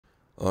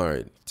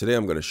Alright, today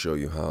I'm going to show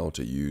you how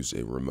to use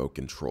a remote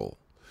control.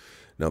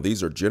 Now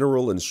these are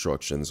general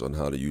instructions on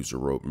how to use a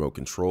remote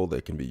control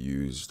that can be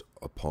used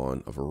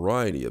upon a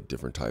variety of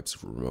different types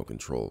of remote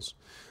controls.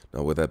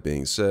 Now with that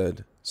being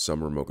said,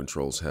 some remote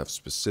controls have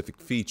specific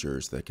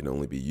features that can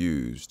only be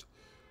used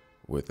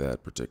with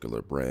that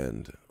particular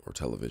brand or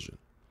television.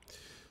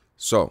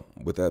 So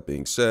with that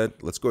being said,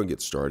 let's go and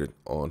get started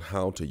on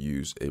how to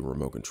use a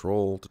remote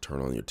control to turn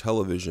on your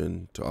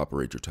television, to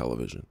operate your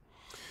television.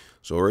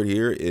 So right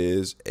here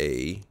is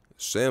a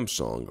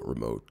Samsung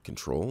remote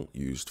control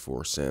used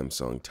for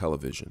Samsung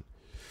television.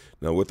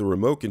 Now with the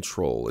remote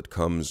control, it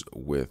comes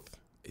with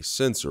a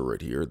sensor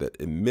right here that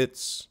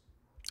emits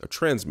a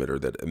transmitter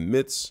that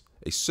emits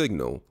a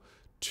signal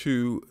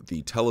to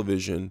the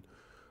television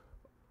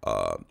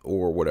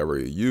or whatever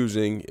you're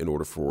using in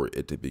order for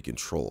it to be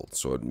controlled.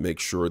 So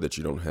make sure that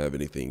you don't have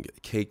anything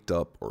caked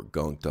up or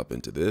gunked up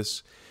into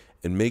this,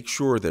 and make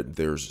sure that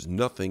there's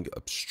nothing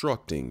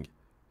obstructing.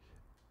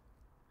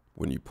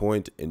 When you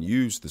point and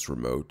use this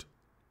remote,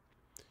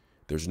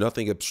 there's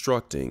nothing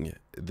obstructing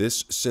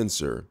this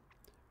sensor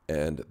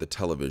and the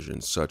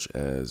television, such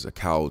as a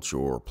couch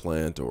or a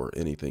plant or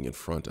anything in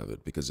front of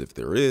it, because if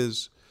there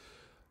is,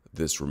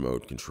 this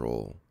remote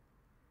control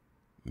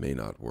may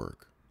not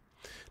work.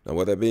 Now,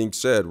 with that being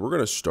said, we're going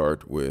to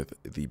start with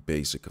the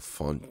basic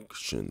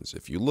functions.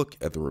 If you look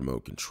at the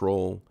remote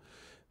control,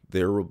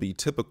 there will be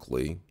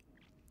typically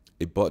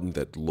a button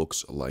that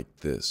looks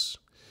like this.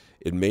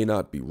 It may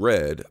not be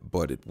red,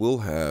 but it will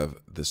have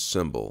the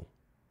symbol.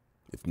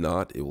 If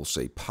not, it will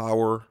say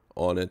power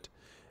on it,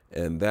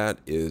 and that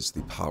is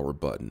the power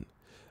button.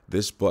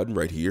 This button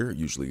right here,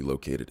 usually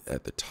located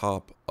at the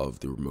top of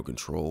the remote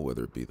control,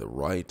 whether it be the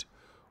right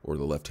or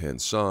the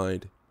left-hand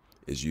side,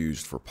 is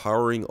used for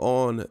powering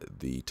on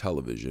the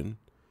television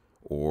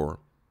or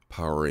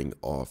powering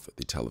off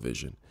the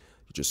television.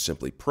 You just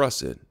simply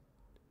press it,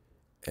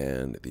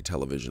 and the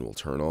television will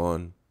turn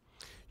on.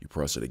 You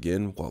press it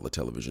again while the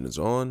television is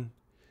on,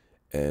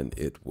 and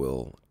it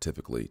will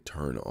typically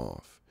turn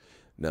off.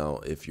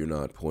 Now, if you're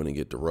not pointing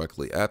it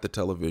directly at the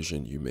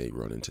television, you may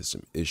run into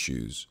some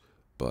issues,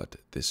 but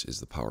this is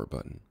the power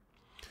button.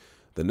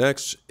 The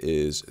next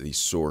is the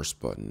source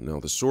button. Now,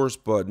 the source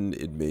button,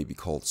 it may be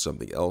called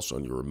something else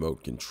on your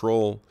remote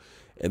control,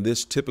 and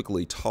this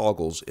typically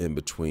toggles in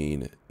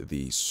between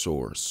the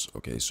source.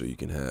 Okay, so you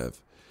can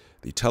have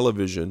the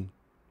television,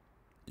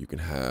 you can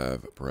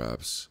have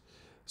perhaps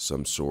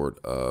some sort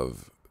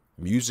of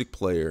music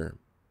player,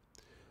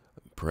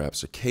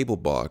 perhaps a cable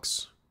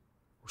box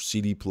or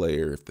CD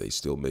player if they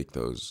still make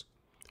those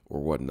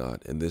or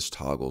whatnot, and this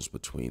toggles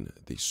between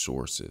the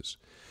sources.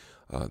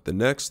 The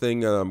next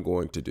thing I'm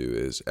going to do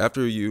is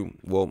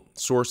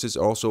sources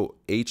also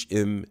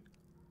HDMI,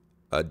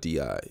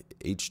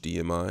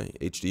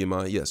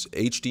 yes,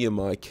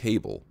 HDMI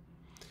cable.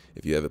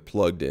 If you have it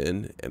plugged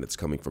in and it's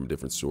coming from a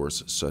different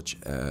source, such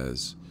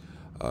as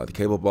the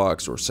cable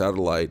box or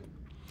satellite,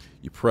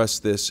 you press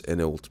this and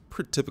it will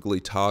typically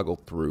toggle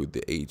through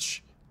the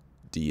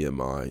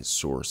HDMI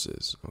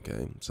sources.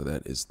 Okay, so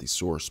that is the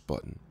source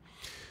button.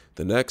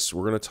 The next,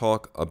 we're going to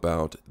talk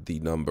about the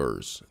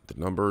numbers. The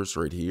numbers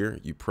right here,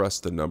 you press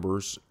the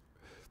numbers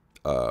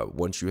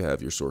once you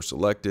have your source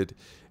selected,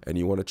 and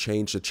you want to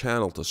change the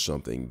channel to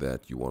something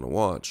that you want to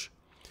watch.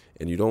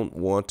 And you don't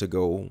want to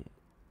go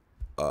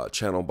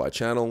channel by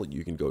channel.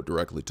 You can go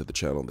directly to the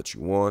channel that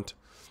you want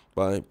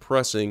by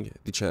pressing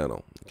the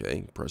channel.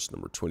 Okay, press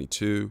number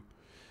 22.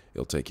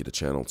 It'll take you to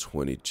channel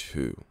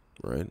 22,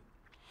 right?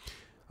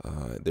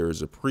 There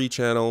is a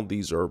pre-channel.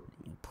 These are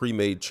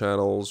pre-made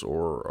channels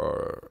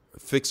or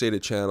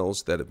fixated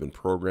channels that have been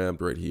programmed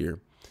right here.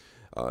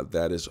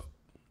 That is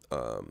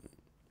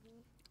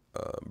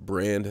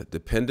brand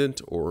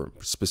dependent or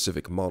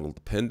specific model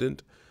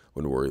dependent.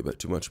 Wouldn't worry about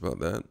too much about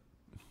that.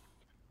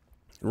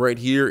 Right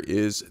here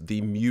is the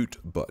mute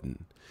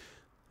button.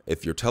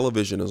 If your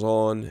television is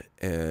on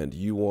and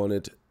you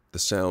wanted the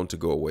sound to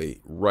go away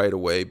right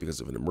away because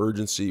of an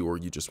emergency, or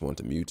you just want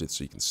to mute it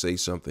so you can say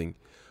something,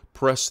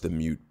 press the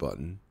mute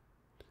button,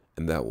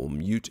 and that will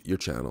mute your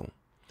channel.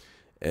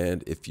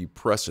 And if you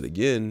press it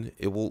again,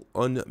 it will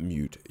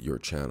unmute your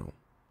channel.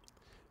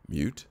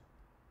 Mute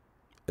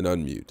and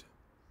unmute.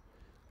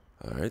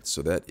 All right,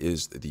 so that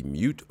is the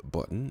mute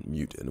button,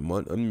 mute and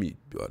unmute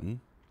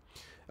button.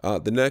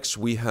 The next,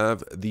 we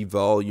have the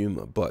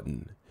volume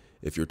button.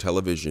 If your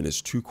television is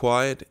too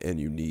quiet and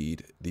you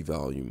need the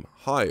volume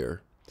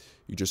higher,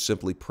 you just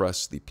simply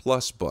press the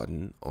plus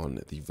button on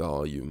the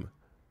volume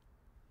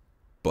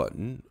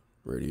button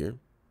right here,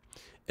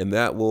 and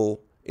that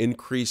will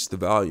increase the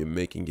volume,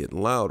 making it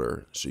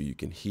louder so you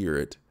can hear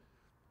it,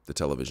 the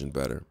television,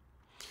 better.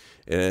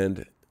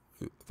 And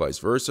vice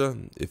versa,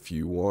 if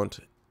you want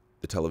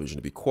the television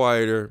to be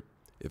quieter,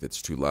 if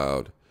it's too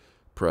loud,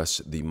 press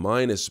the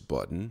minus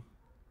button.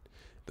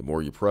 The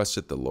more you press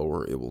it, the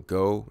lower it will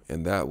go,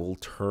 and that will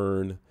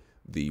turn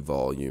the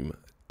volume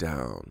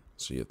down.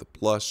 So you have the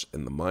plus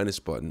and the minus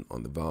button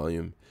on the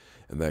volume,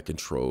 and that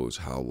controls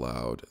how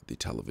loud the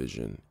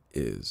television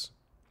is.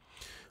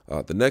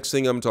 The next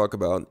thing I'm going to talk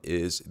about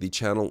is the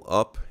channel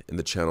up and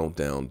the channel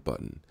down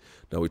button.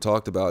 Now, we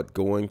talked about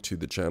going to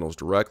the channels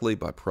directly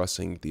by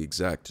pressing the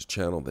exact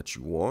channel that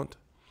you want.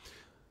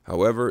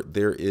 However,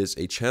 there is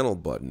a channel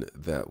button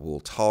that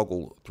will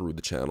toggle through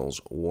the channels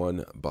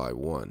one by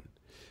one.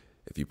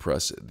 If you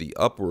press the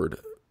upward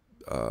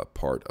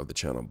part of the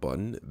channel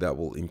button, that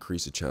will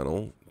increase the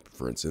channel,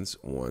 for instance,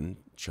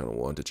 channel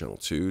 1 to channel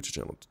 2 to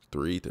channel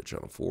 3 to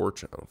channel 4,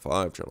 channel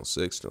 5, channel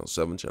 6, channel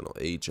 7, channel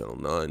 8, channel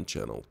 9,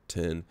 channel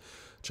 10,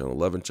 channel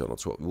 11, channel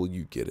 12. Well,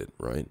 you get it,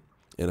 right?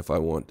 And if I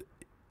want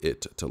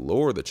it to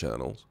lower the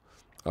channels,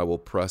 I will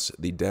press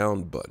the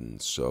down button.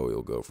 So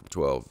it'll go from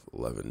 12,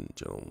 11,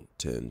 channel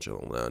 10,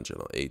 channel 9,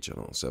 channel 8,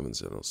 channel 7,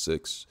 channel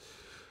 6,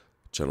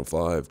 channel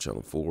 5,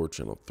 channel 4,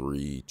 channel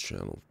 3,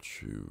 channel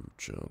 2,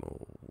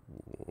 channel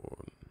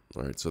 1.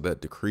 All right, so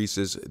that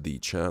decreases the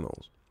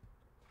channels.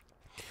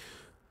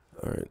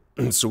 All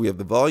right, so we have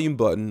the volume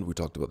button. We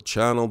talked about the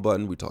channel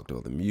button. We talked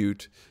about the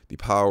mute, the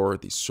power,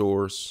 the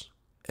source,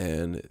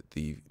 and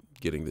the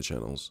getting the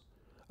channels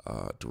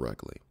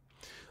directly.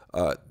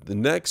 The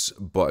next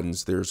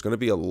buttons, there's going to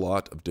be a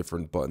lot of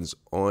different buttons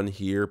on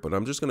here, but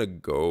I'm just going to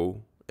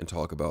go and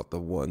talk about the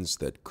ones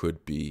that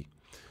could be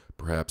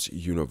perhaps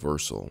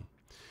universal.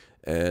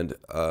 And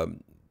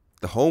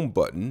the home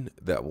button,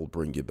 that will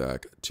bring you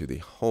back to the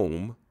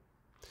home.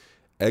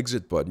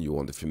 Exit button, you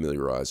want to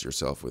familiarize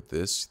yourself with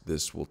this.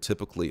 This will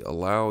typically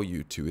allow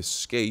you to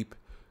escape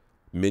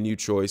menu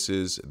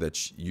choices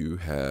that you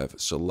have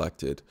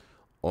selected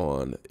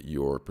on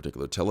your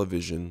particular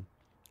television,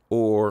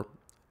 or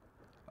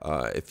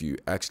if you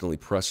accidentally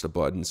press the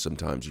button,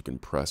 sometimes you can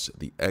press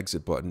the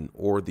exit button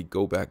or the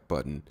go back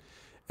button,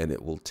 and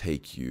it will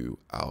take you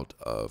out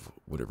of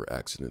whatever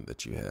accident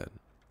that you had.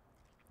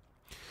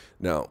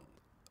 Now,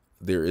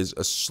 there is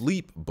a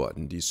sleep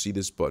button. Do you see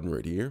this button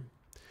right here?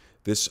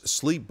 This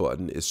sleep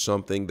button is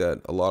something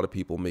that a lot of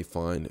people may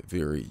find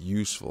very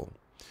useful.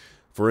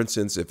 For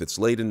instance, if it's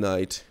late at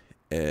night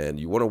and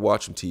you want to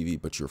watch some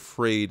TV, but you're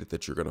afraid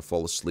that you're going to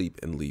fall asleep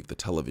and leave the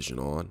television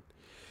on,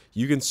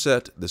 you can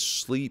set the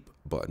sleep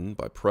button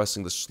by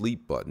pressing the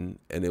sleep button,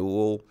 and it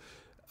will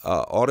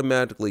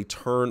automatically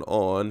turn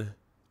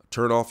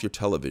off your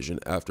television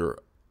after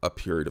a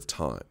period of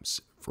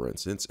times. For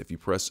instance, if you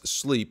press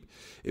sleep,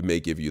 it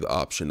may give you the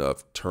option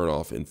of turn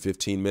off in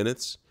 15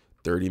 minutes,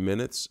 30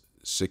 minutes,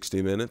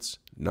 60 minutes,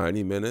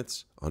 90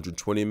 minutes,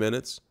 120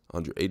 minutes,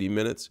 180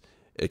 minutes,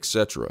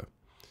 etc.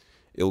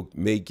 It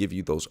may give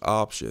you those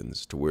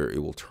options to where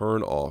it will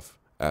turn off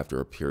after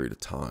a period of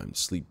time.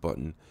 Sleep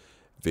button,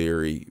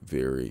 very,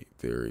 very,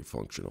 very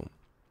functional.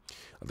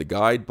 The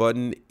guide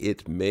button,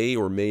 it may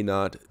or may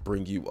not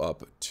bring you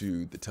up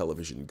to the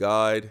television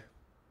guide,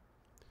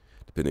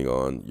 depending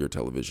on your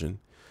television.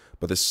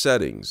 But the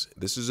settings,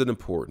 this is an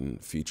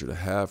important feature to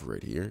have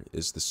right here,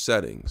 is the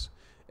settings.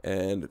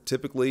 And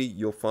typically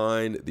you'll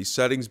find the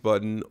settings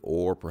button,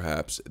 or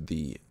perhaps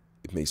it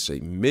may say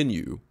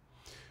menu.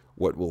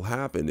 What will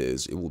happen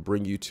is it will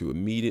bring you to a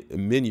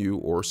menu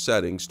or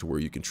settings to where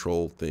you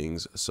control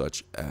things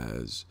such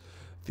as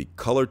the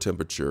color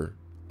temperature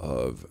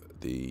of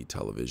the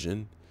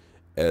television,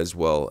 as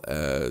well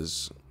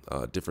as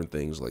different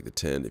things like the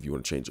tint, if you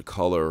want to change the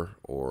color,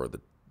 or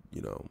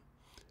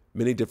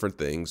many different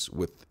things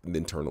with an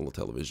internal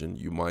television.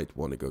 You might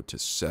want to go to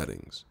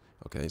settings.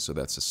 Okay, so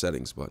that's the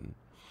settings button.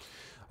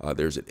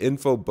 There's an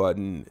info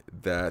button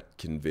that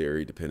can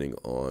vary depending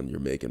on your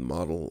make and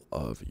model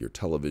of your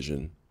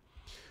television.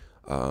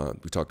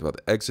 We talked about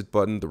the exit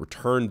button. The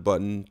return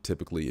button,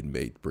 typically it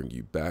may bring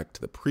you back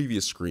to the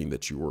previous screen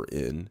that you were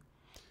in.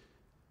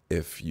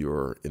 If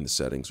you're in the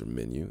settings or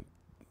menu,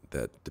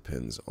 that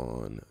depends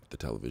on the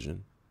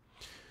television.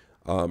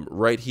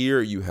 Right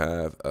here you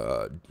have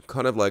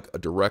kind of like a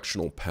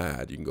directional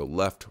pad. You can go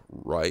left,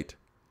 right,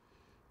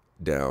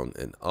 down,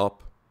 and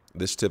up.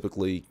 This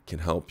typically can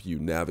help you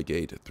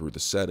navigate through the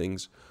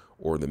settings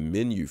or the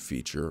menu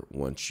feature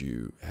once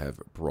you have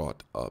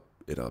brought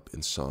it up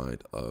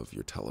inside of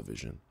your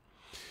television.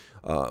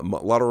 A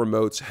lot of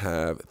remotes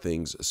have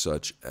things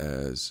such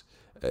as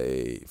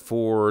a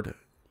forward,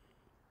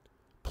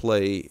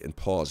 play, and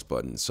pause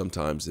button.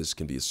 Sometimes this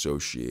can be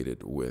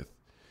associated with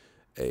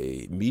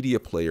a media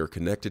player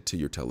connected to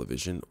your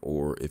television,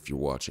 or if you're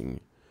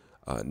watching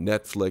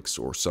Netflix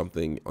or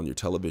something on your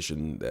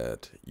television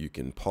that you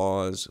can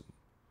pause,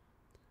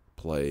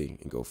 play,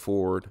 and go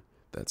forward.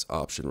 That's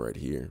option right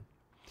here.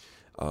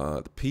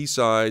 The P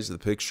size of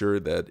the picture,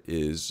 that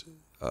is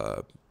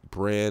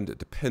brand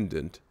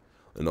dependent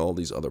in all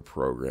these other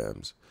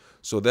programs.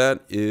 So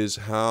that is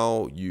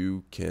how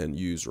you can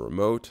use a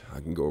remote. I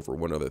can go over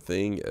one other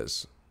thing,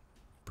 as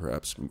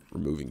perhaps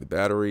removing the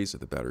batteries. If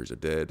the batteries are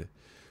dead,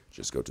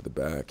 just go to the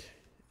back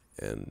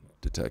and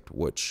detect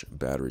which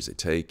batteries they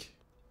take.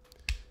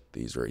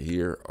 These right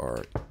here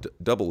are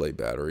AA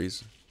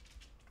batteries.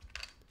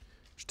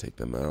 Just take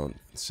them out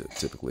and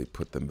typically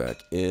put them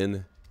back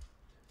in,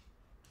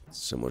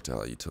 similar to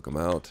how you took them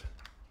out.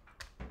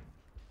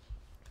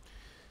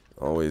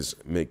 Always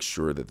make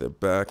sure that they're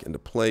back into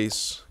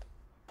place.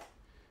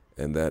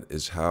 And that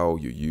is how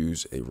you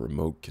use a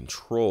remote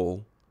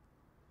control.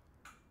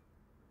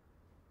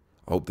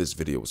 I hope this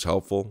video was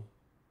helpful.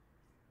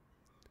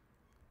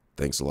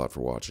 Thanks a lot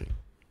for watching.